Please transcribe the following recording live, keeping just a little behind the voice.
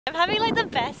I'm having like the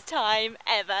best time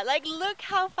ever. Like, look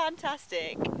how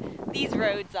fantastic these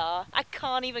roads are. I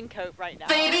can't even cope right now.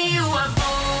 Baby, you were born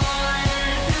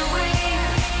to win.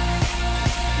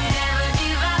 Never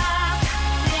give up,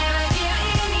 never give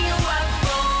in. You were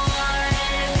born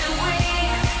to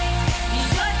win.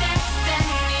 Your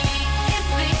destiny is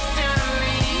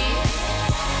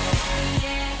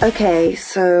victory. Okay,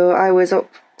 so I was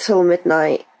up till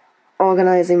midnight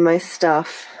organising my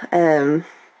stuff, and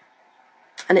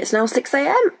it's now 6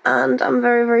 AM and I'm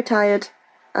very, very tired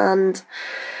and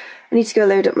I need to go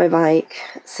load up my bike,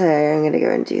 so I'm going to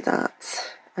go and do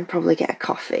that and probably get a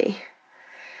coffee.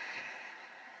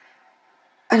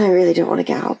 And I really don't want to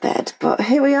get out of bed, but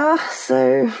here we are,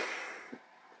 so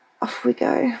off we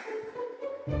go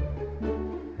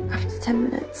after 10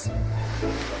 minutes.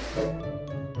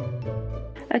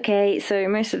 Okay, so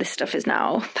most of this stuff is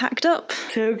now packed up,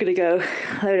 so I'm gonna go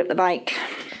load up the bike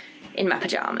in my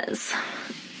pyjamas.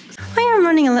 I am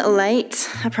running a little late.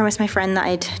 I promised my friend that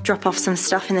I'd drop off some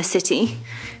stuff in the city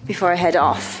before I head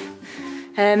off.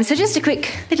 So just a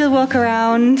quick little walk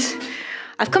around.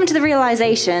 I've come to the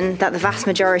realisation that the vast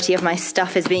majority of my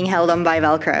stuff is being held on by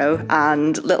Velcro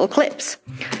and little clips.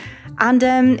 And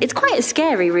it's quite a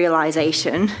scary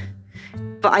realisation.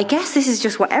 But I guess this is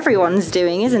just what everyone's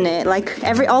doing, isn't it? Like,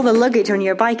 all the luggage on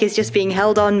your bike is just being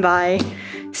held on by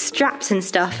straps and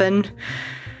stuff, and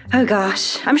oh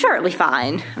gosh, I'm sure it'll be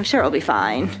fine. I'm sure it'll be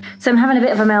fine. So I'm having a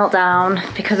bit of a meltdown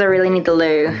because I really need the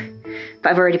loo, but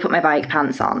I've already put my bike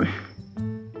pants on.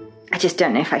 I just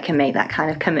don't know if I can make that kind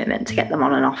of commitment to get them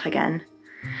on and off again.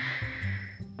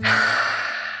 I'm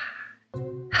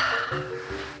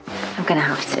gonna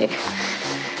have to.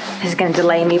 This is going to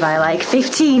delay me by like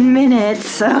 15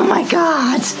 minutes. Oh my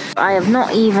god. I have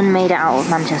not even made it out of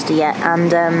Manchester yet,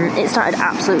 and it started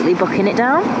absolutely bucking it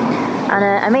down. And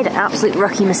I made an absolute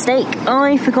rookie mistake.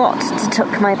 I forgot to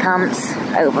tuck my pants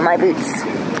over my boots.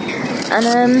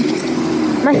 And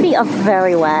my feet are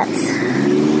very wet.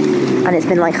 And it's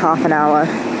been like half an hour.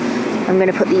 I'm going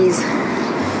to put these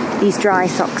dry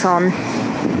socks on.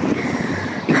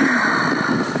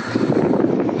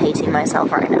 Hating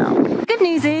myself right now. Good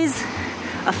news is,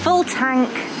 a full tank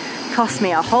cost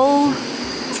me a whole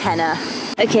tenner.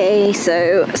 Okay,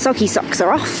 so socky socks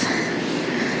are off.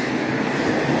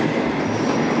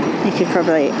 You could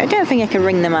probably, I don't think I can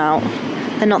wring them out.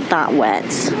 They're not that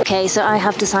wet. Okay, so I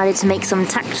have decided to make some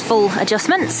tactful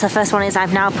adjustments. The first one is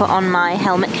I've now put on my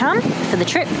helmet cam for the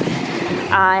trip.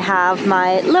 I have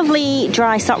my lovely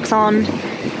dry socks on.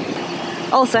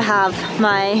 Also have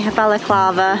my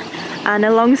balaclava and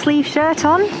a long sleeve shirt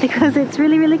on because it's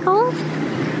really, really cold.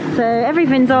 So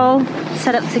everything's all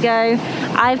set up to go.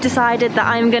 I've decided that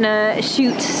I'm gonna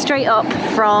shoot straight up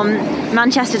from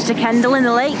Manchester to Kendal in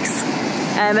the lakes.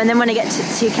 And then when I get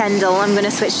to Kendal, I'm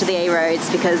gonna switch to the A roads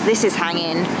because this is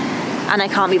hanging and I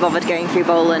can't be bothered going through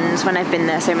Bowland when I've been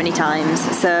there so many times.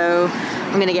 So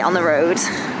I'm gonna get on the road.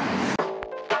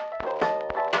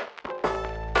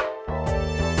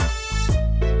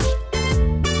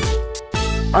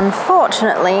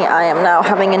 Unfortunately, I am now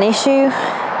having an issue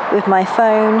with my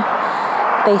phone.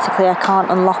 Basically, I can't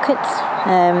unlock it.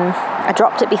 I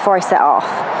dropped it before I set off,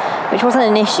 which wasn't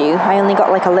an issue. I only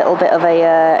got like a little bit of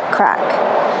a crack.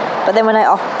 But then when I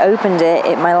opened it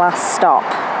at my last stop,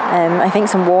 I think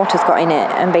some water's got in it,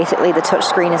 and basically the touch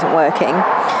screen isn't working,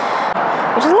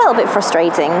 which is a little bit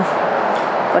frustrating,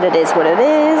 but it is what it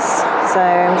is. So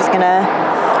I'm just gonna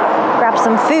grab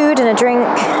some food and a drink,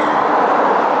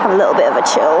 have a little bit of a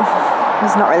chill.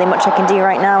 There's not really much I can do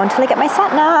right now until I get my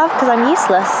sat nav because I'm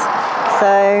useless. So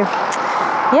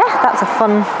yeah, that's a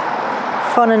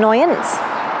fun annoyance.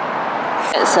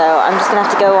 So I'm just gonna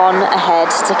have to go on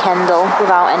ahead to Kendal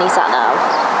without any sat nav.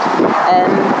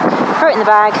 Throw it in the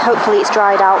bag, hopefully it's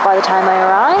dried out by the time I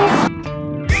arrive.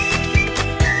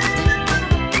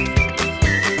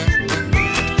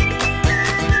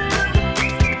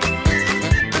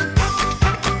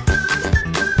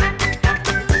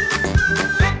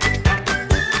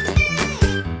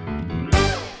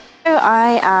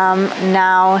 I am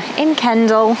now in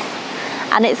Kendal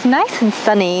and it's nice and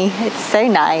sunny. It's so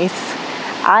nice.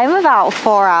 I'm about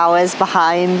 4 hours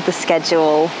behind the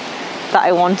schedule that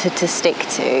I wanted to stick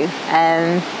to.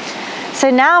 So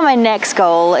now my next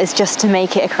goal is just to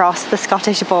make it across the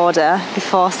Scottish border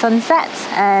before sunset.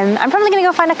 I'm probably going to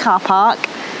go find a car park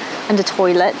and a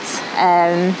toilet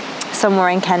somewhere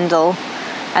in Kendal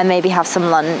and maybe have some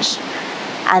lunch.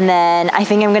 And then I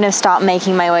think I'm going to start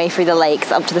making my way through the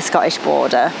lakes up to the Scottish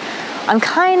border. I'm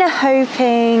kind of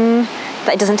hoping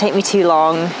that it doesn't take me too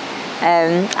long.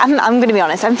 I'm going to be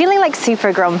honest, I'm feeling like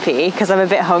super grumpy because I'm a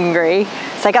bit hungry.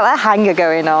 So I got that hanger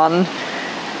going on.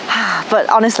 but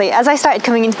honestly, as I started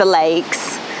coming into the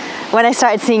lakes, when I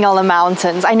started seeing all the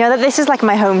mountains, I know that this is like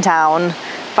my hometown,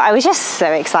 but I was just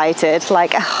so excited.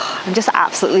 Like, I'm just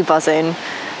absolutely buzzing.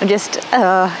 I'm just,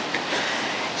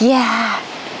 yeah.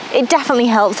 It definitely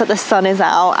helps that the sun is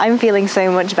out. I'm feeling so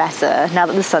much better now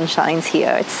that the sun shines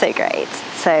here. It's so great.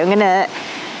 So I'm gonna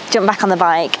jump back on the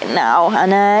bike now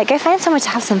and go find somewhere to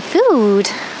have some food.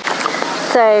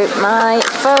 So my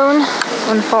phone,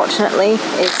 unfortunately,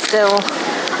 is still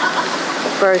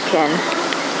broken.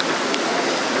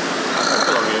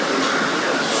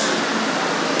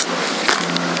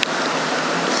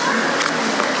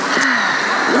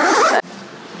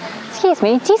 Excuse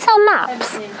me, do you sell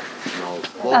maps?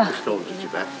 Waterstones is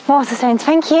your best. Waterstones,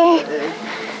 thank you.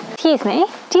 Excuse me,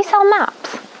 do you sell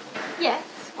maps? Yes.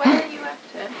 Where are you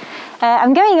after?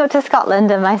 I'm going up to Scotland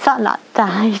and my sat-nav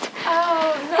died.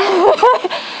 Oh no.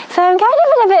 So I'm kind of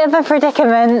in a bit of a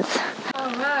predicament. Oh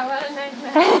wow, what a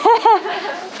nightmare.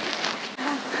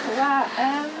 Wow.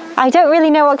 I don't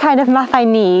really know what kind of map I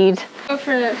need. Go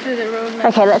for the road map.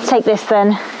 Okay, let's take this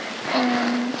then.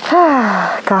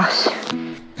 Gosh.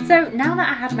 So now that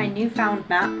I had my newfound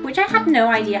map, which I had no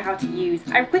idea how to use,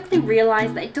 I quickly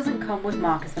realised that it doesn't come with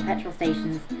markers for petrol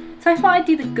stations. So I thought I'd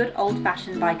do the good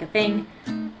old-fashioned biker thing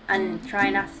and try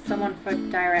and ask someone for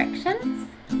directions.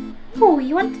 Oh,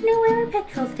 you want to know where a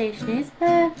petrol station is?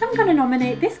 I'm gonna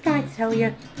nominate this guy to tell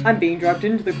you. I'm being dragged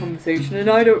into the conversation and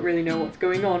I don't really know what's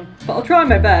going on, but I'll try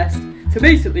my best. So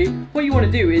basically, what you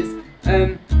want to do is,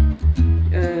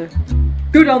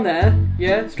 go down there,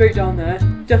 yeah, straight down there,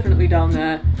 definitely down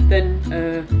there, then,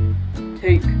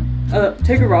 take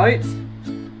a right,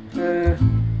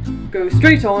 go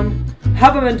straight on,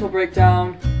 have a mental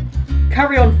breakdown,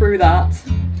 carry on through that,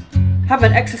 have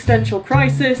an existential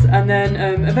crisis, and then,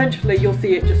 eventually you'll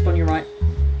see it just on your right.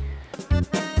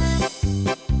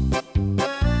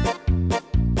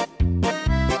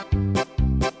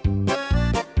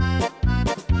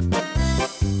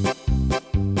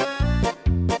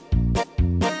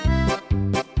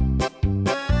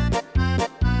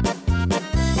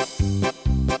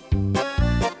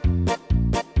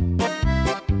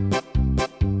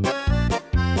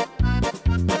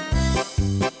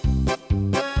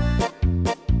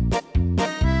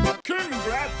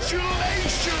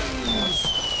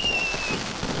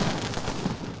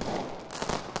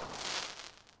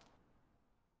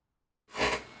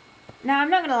 Now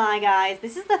I'm not gonna lie guys,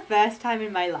 this is the first time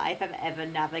in my life I've ever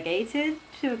navigated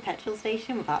to a petrol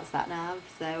station without sat-nav,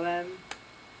 so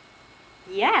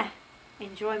yeah,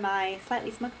 enjoy my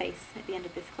slightly smug face at the end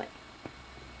of this clip.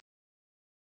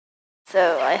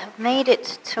 So I have made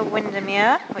it to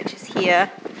Windermere, which is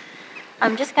here.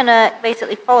 I'm just gonna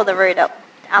basically follow the road up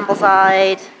to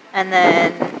Ambleside and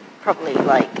then probably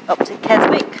like up to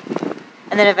Keswick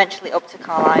and then eventually up to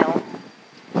Carlisle.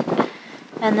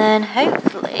 And then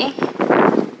hopefully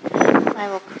I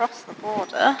will cross the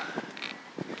border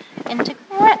into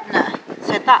Gretna.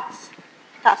 So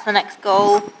that's the next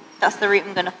goal. That's the route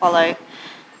I'm going to follow.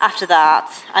 After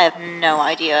that, I have no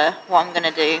idea what I'm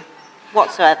going to do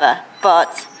whatsoever.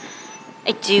 But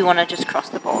I do want to just cross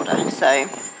the border. So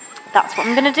that's what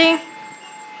I'm going to do.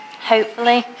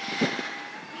 Hopefully.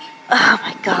 Oh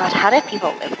my god, how do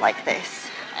people live like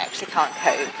this? I actually can't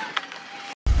cope.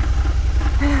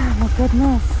 Oh my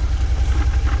goodness.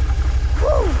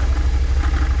 Woo.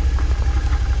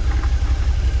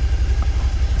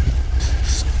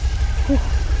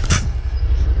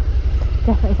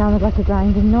 Definitely sounded like a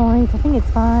grinding noise. I think it's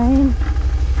fine.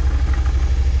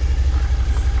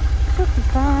 Should be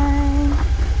fine.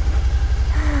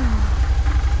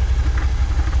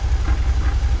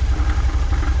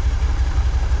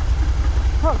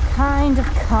 What kind of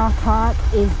car park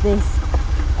is this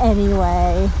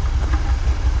anyway?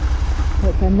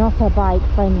 It's not a bike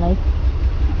friendly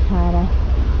kind of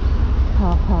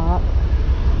car park.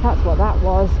 That's what that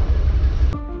was.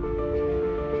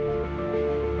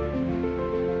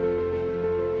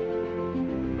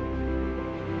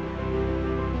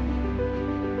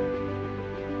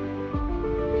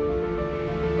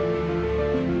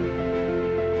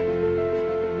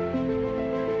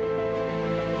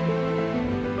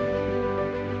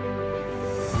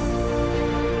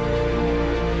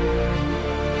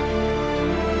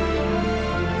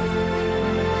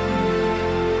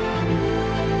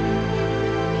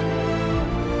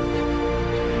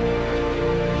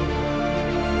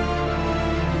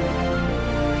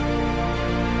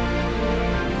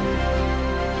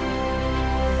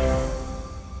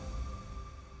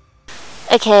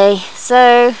 Okay,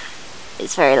 so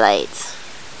it's very late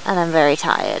and I'm very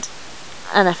tired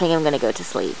and I think I'm gonna go to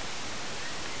sleep.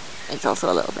 It's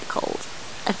also a little bit cold.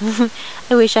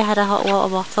 I wish I had a hot water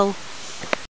bottle.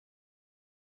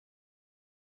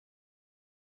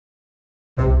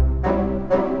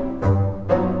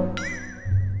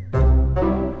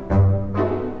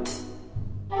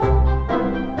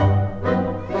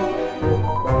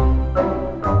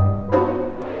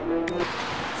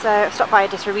 So I've stopped by a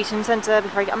distribution centre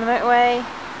before I get on the motorway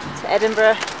to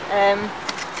Edinburgh.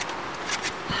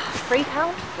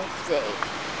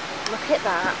 £3.50. Look at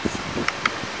that.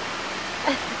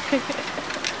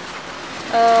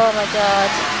 Oh my god.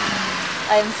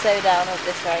 I'm so down with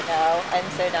this right now. I'm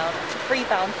so down.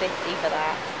 £3.50 for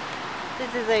that.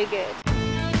 This is so good.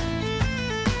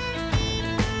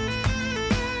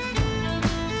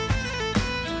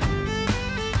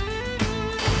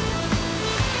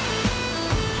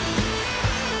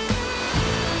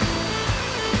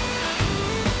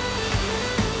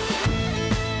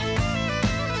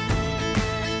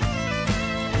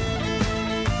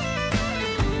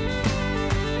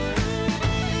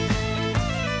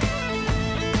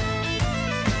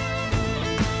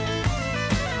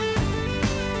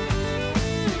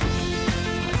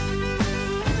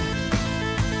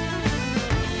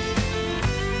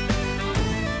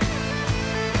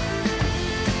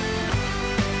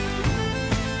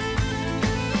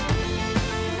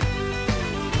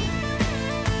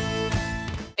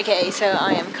 Okay, so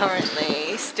I am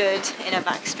currently stood in a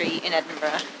back street in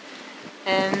Edinburgh.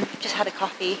 Just had a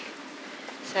coffee.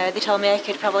 So they told me I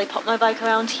could probably pop my bike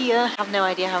around here. I have no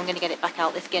idea how I'm going to get it back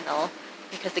out this ginnel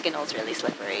because the ginnel's really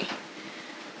slippery.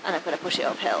 And I've got to push it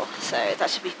uphill, so that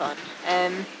should be fun.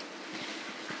 I'm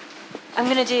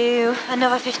going to do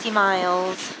another 50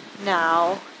 miles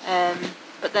now,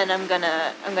 but then I'm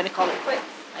gonna call it quits.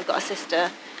 I've got a sister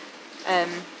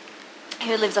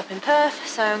who lives up in Perth,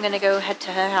 so I'm going to go head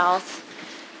to her house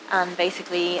and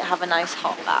basically have a nice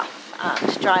hot bath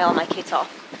and dry all my kit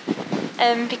off.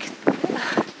 Because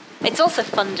it's also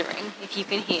thundering, if you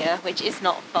can hear, which is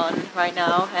not fun right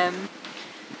now, and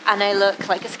I look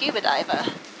like a scuba diver.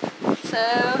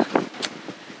 So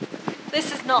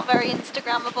this is not very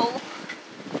Instagrammable,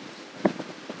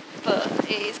 but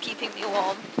it is keeping me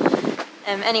warm.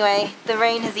 Anyway, the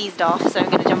rain has eased off, so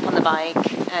I'm going to jump on the bike.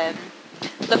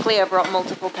 Luckily I brought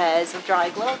multiple pairs of dry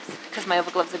gloves because my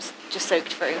other gloves are just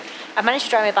soaked through. I've managed to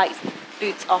dry my bike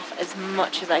boots off as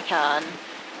much as I can,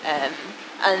 and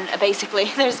basically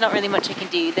there's not really much I can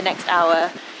do. The next hour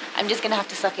I'm just going to have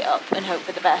to suck it up and hope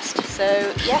for the best,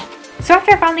 so yeah. So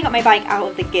after I finally got my bike out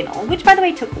of the ginnel, which by the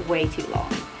way took way too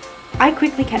long, I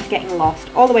quickly kept getting lost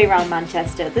all the way around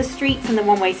Manchester. The streets and the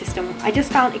one-way system I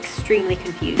just found extremely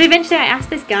confused. So eventually I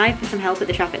asked this guy for some help at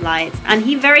the traffic lights, and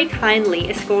he very kindly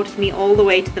escorted me all the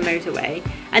way to the motorway.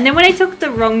 And then when I took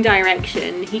the wrong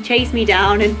direction, he chased me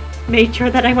down and made sure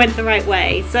that I went the right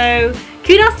way. So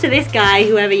kudos to this guy,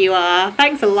 whoever you are.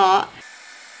 Thanks a lot.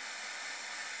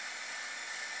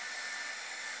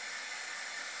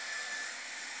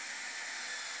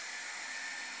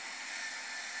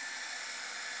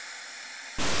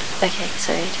 Okay,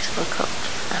 so I just woke up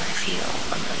and I feel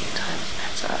a million times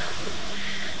better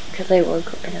because I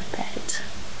woke up in a bed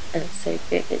and it's so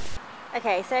good.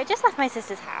 Okay, so I just left my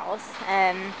sister's house.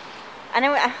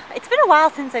 It's been a while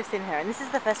since I've seen her, and this is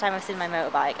the first time I've seen my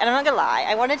motorbike, and I'm not gonna lie,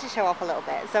 I wanted to show off a little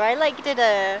bit, so I like did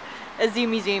a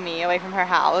zoomy away from her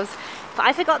house, but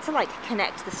I forgot to like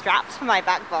connect the straps for my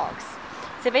back box.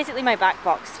 So basically my back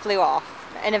box flew off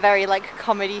in a very like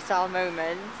comedy style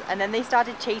moment, and then they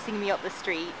started chasing me up the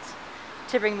street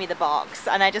to bring me the box,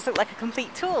 and I just looked like a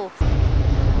complete tool.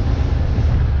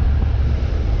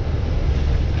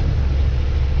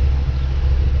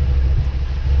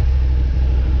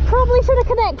 Probably should have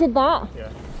connected that.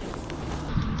 Yeah.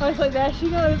 I was like, there she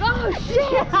goes. Oh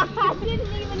shit! I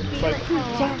didn't even feel it come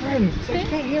off. Sharon, so you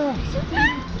can't hear us.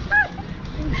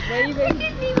 I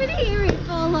didn't even hear it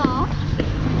fall off.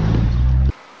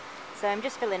 So I'm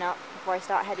just filling up before I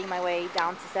start heading my way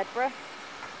down to Edinburgh.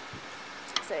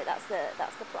 So that's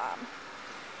the plan.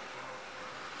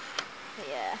 But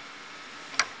yeah.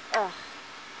 Ugh,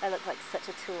 I look like such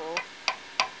a tool.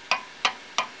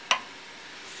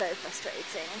 So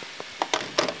frustrating.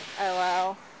 Oh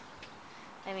well.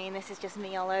 I mean, this is just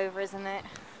me all over, isn't it?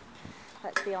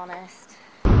 Let's be honest.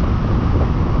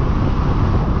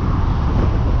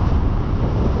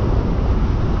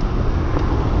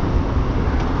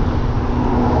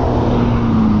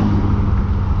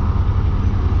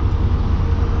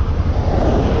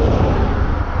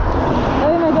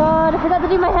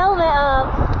 Do my helmet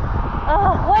up.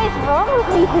 Oh, what is wrong with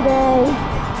me today?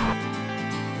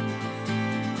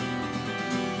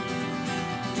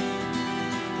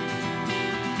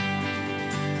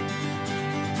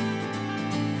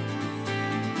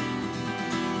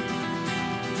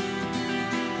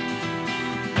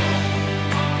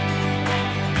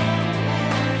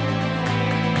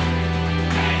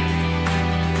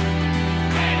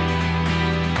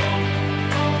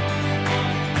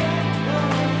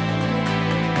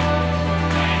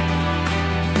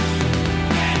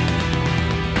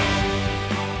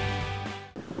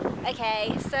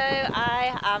 Okay, so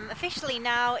I am officially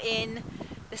now in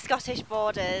the Scottish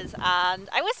borders, and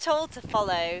I was told to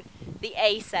follow the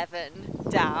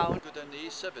A7 down. You can go down the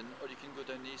A7 or you can go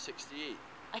down the A68.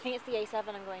 I think it's the A7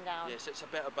 I'm going down. Yes, it's a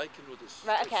better biking road.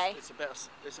 Right, okay. It's a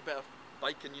better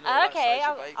biking, you know. Oh, okay, that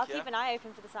size of bike, I'll yeah. keep an eye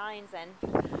open for the signs then.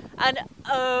 And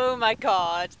oh my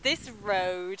god, this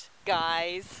road,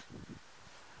 guys.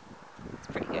 It's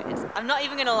pretty good. I'm not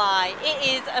even gonna lie, it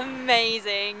is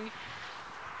amazing.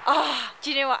 Oh,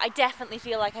 do you know what? I definitely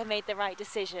feel like I made the right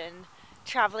decision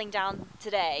travelling down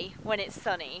today when it's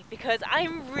sunny, because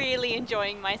I'm really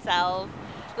enjoying myself.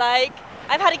 Like,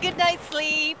 I've had a good night's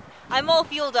sleep, I'm all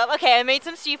fueled up. Okay, I made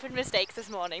some stupid mistakes this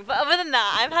morning, but other than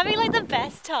that, I'm having like the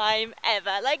best time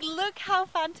ever. Like, look how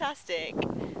fantastic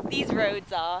these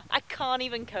roads are. I can't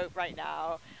even cope right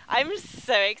now. I'm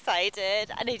so excited,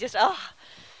 and it just, oh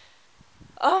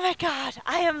my god,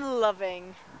 I am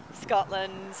loving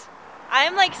Scotland. I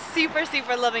am like super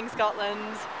loving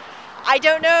Scotland. I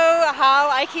don't know how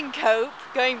I can cope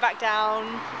going back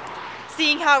down,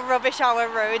 seeing how rubbish our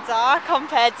roads are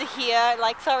compared to here,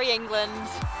 like, sorry England.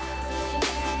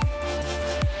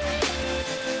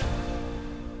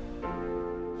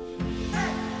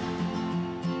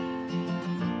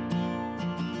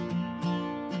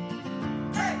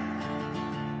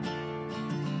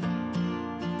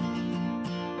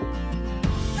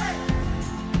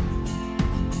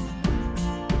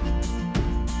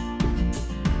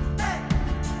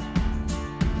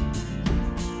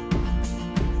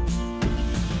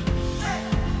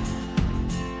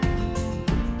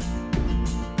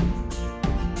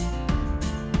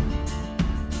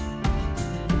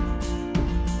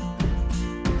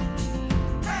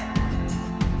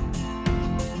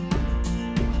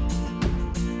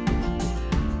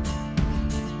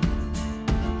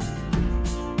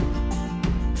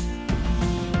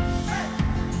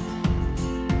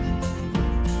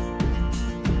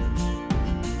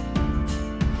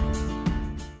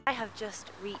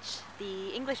 Just reached the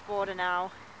English border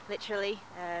now, literally.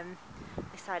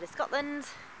 This side is Scotland,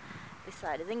 this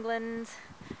side is England.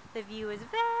 The view is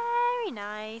very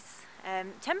nice.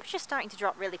 Temperature's starting to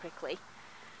drop really quickly.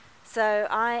 So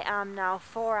I am now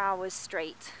 4 hours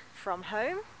straight from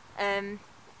home.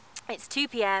 It's 2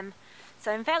 PM,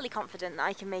 so I'm fairly confident that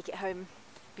I can make it home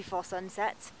before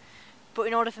sunset. But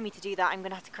in order for me to do that, I'm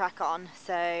going to have to crack on.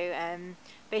 So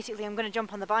basically I'm going to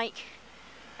jump on the bike.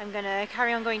 I'm going to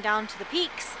carry on going down to the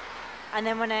peaks, and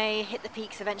then when I hit the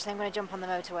peaks eventually I'm going to jump on the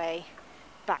motorway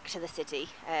back to the city,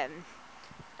 and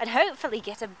hopefully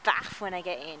get a bath when I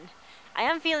get in. I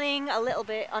am feeling a little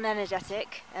bit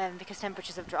unenergetic because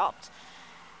temperatures have dropped,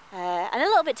 and a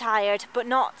little bit tired, but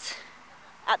not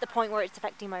at the point where it's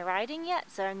affecting my riding yet,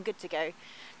 so I'm good to go.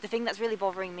 The thing that's really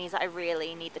bothering me is that I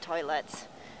really need the toilet,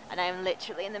 and I'm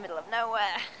literally in the middle of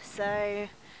nowhere, so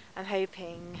I'm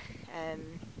hoping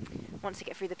once I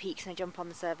get through the peaks and I jump on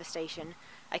the service station,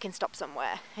 I can stop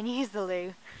somewhere and use the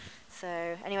loo. So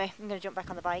anyway, I'm going to jump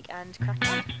back on the bike and crack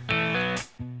on.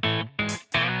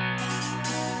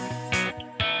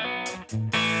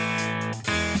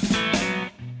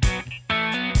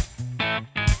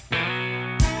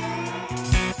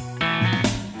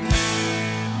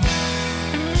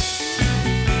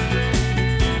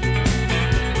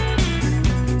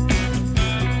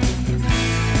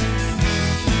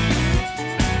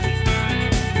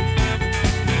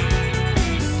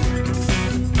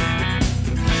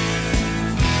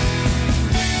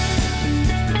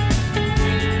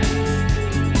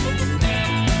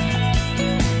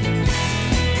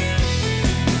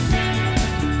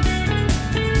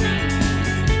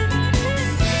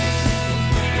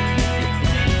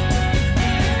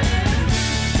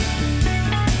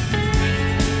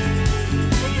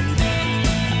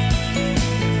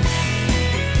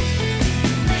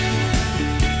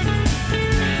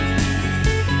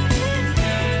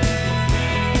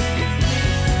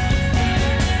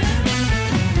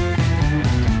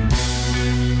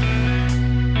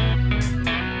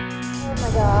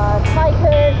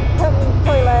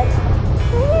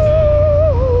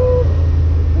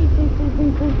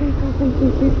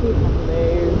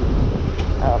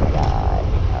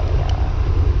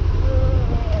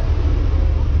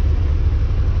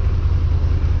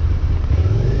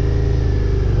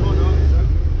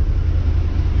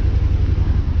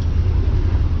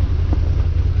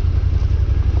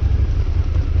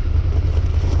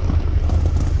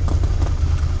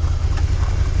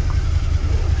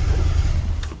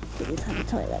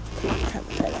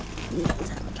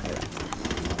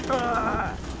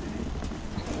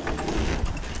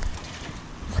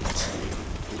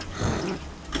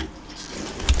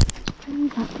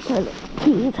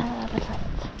 Please have a toilet.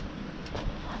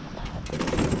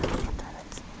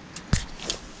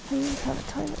 So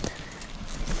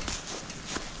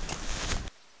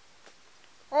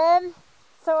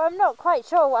I'm not quite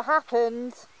sure what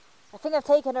happened. I think I've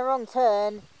taken a wrong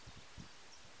turn.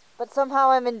 But somehow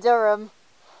I'm in Durham.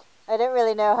 I don't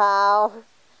really know how.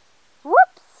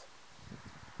 Whoops!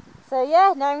 So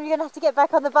yeah, now I'm gonna have to get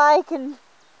back on the bike, and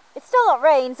it's still not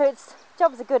rain, so it's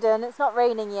job's a good one. It's not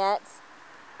raining yet.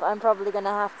 But I'm probably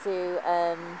gonna have to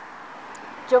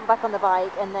jump back on the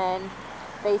bike and then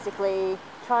basically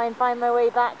try and find my way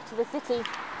back to the city.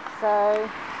 So,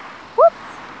 whoops!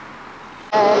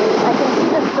 I can see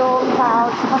the storm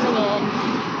clouds coming in,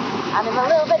 and I'm a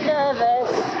little bit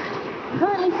nervous. I'm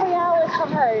currently 3 hours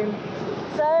from home,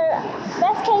 so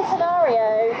best case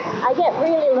scenario, I get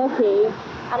really lucky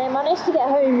and I manage to get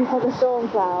home before the storm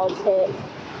clouds hit.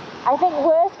 I think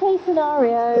worst case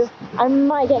scenario, I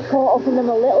might get caught up in them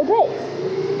a little bit.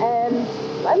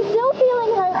 I'm still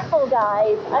feeling hopeful,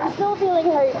 guys. I'm still feeling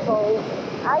hopeful.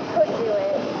 I could do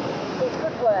it. It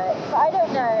could work, but I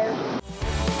don't know.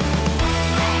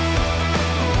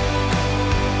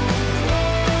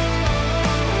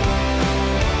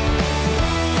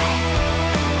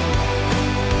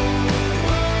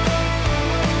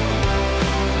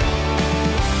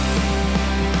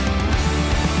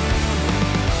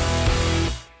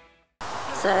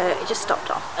 So it just stopped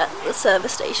off at the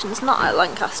service stations, not at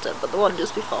Lancaster, but the one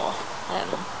just before.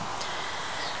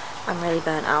 I'm really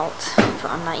burnt out,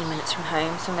 but I'm 90 minutes from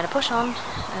home, so I'm going to push on. I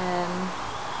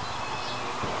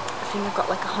think I've got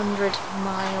like 100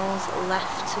 miles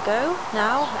left to go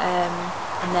now,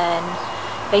 and then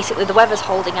basically the weather's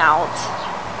holding out.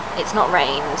 It's not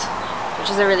rained,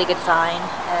 which is a really good sign,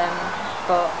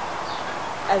 but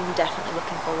I'm definitely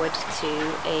looking forward to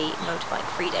a motorbike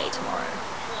free day tomorrow,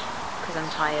 because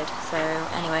I'm tired. So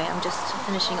anyway, I'm just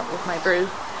finishing up with my brew,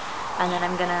 and then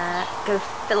I'm gonna go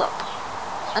fill up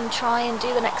and try and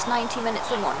do the next 90 minutes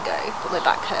in one go, but my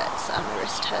back hurts and my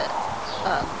wrist hurts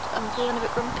and I'm feeling a bit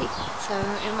grumpy, so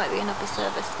it might be another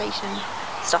service station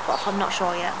stop off. I'm not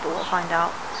sure yet, but we'll find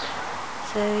out.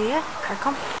 So yeah, crack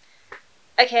on.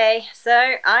 Okay,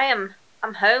 so I'm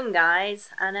home, guys,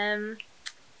 and I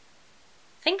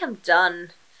think I'm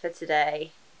done for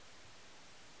today.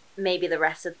 Maybe the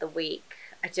rest of the week.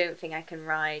 I don't think I can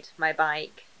ride my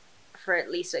bike for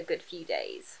at least a good few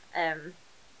days.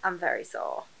 I'm very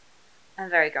sore. I'm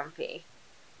very grumpy.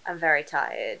 I'm very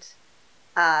tired.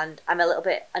 And I'm a little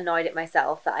bit annoyed at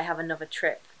myself that I have another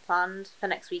trip planned for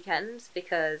next weekend,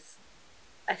 because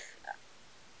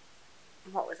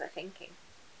what was I thinking?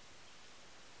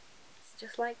 It's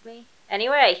just like me.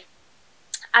 Anyway,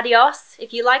 adios.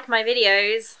 If you like my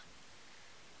videos,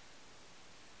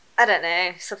 I don't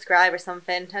know, subscribe or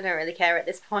something. I don't really care at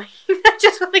this point. I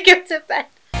just want to go to bed.